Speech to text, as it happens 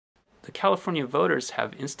the California voters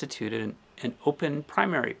have instituted an open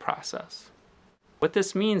primary process. What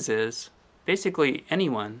this means is basically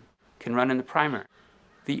anyone can run in the primary.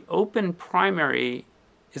 The open primary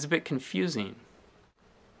is a bit confusing.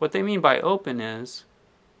 What they mean by open is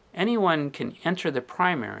anyone can enter the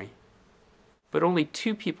primary, but only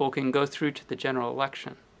 2 people can go through to the general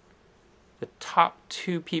election. The top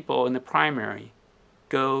 2 people in the primary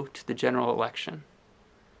go to the general election.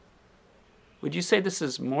 Would you say this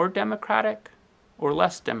is more democratic or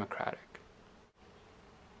less democratic?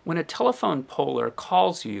 When a telephone poller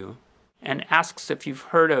calls you and asks if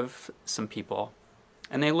you've heard of some people,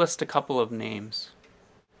 and they list a couple of names,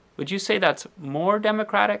 would you say that's more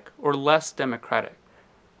democratic or less democratic?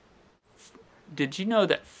 Did you know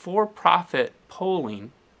that for-profit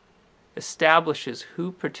polling establishes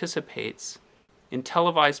who participates in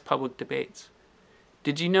televised public debates?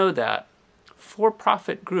 Did you know that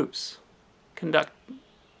for-profit groups conduct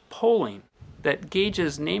polling that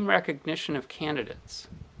gauges name recognition of candidates?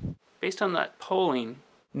 Based on that polling,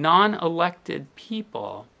 non-elected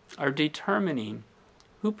people are determining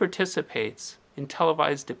who participates in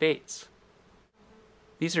televised debates.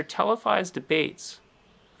 These are televised debates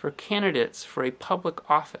for candidates for a public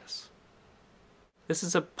office. This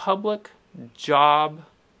is a public job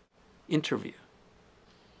interview.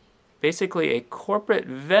 Basically, a corporate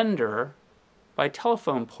vendor, by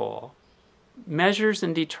telephone poll, measures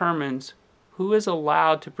and determines who is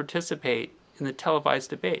allowed to participate in the televised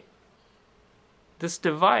debate. This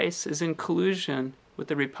device is in collusion with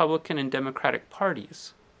the Republican and Democratic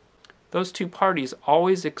parties. Those 2 parties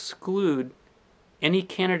always exclude any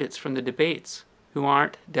candidates from the debates who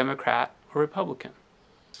aren't Democrat or Republican.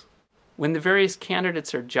 When the various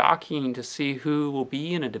candidates are jockeying to see who will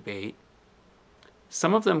be in a debate,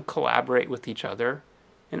 some of them collaborate with each other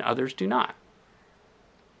and others do not.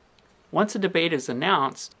 Once a debate is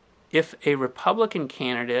announced, if a Republican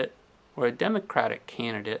candidate or a Democratic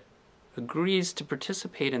candidate agrees to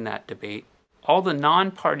participate in that debate, all the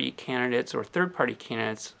non-party candidates or third-party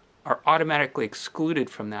candidates are automatically excluded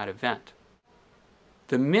from that event.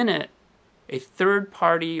 The minute a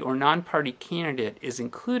third-party or non-party candidate is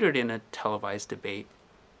included in a televised debate,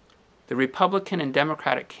 the Republican and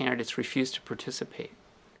Democratic candidates refuse to participate.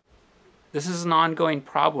 This is an ongoing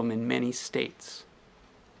problem in many states.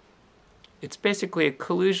 It's basically a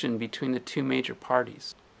collusion between the 2 major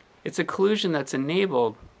parties. It's a collusion that's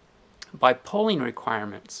enabled by polling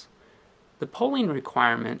requirements. The polling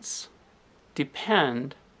requirements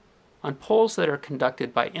depend on polls that are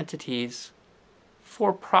conducted by entities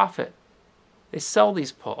for profit. They sell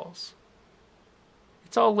these polls.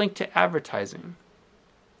 It's all linked to advertising.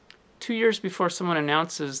 2 years before someone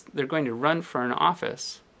announces they're going to run for an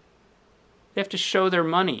office, they have to show their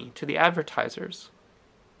money to the advertisers.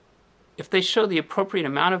 If they show the appropriate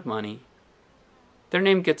amount of money, their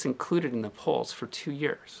name gets included in the polls for 2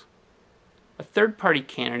 years. A third-party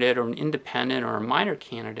candidate or an independent or a minor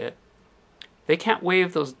candidate, they can't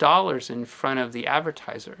wave those dollars in front of the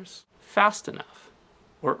advertisers fast enough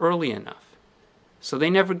or early enough. So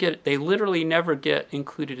they literally never get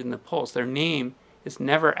included in the polls. Their name is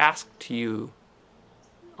never asked to you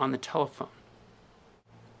on the telephone.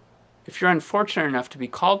 If you're unfortunate enough to be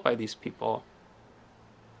called by these people,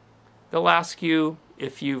 they'll ask you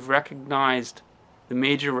if you've recognized the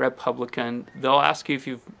major Republican. They'll ask you if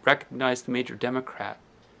you've recognized the major Democrat.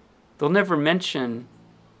 They'll never mention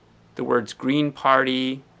the words Green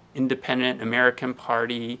Party, Independent American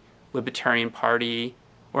Party, Libertarian Party,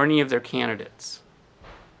 or any of their candidates.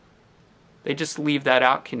 They just leave that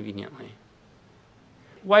out conveniently.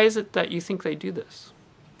 Why is it that you think they do this?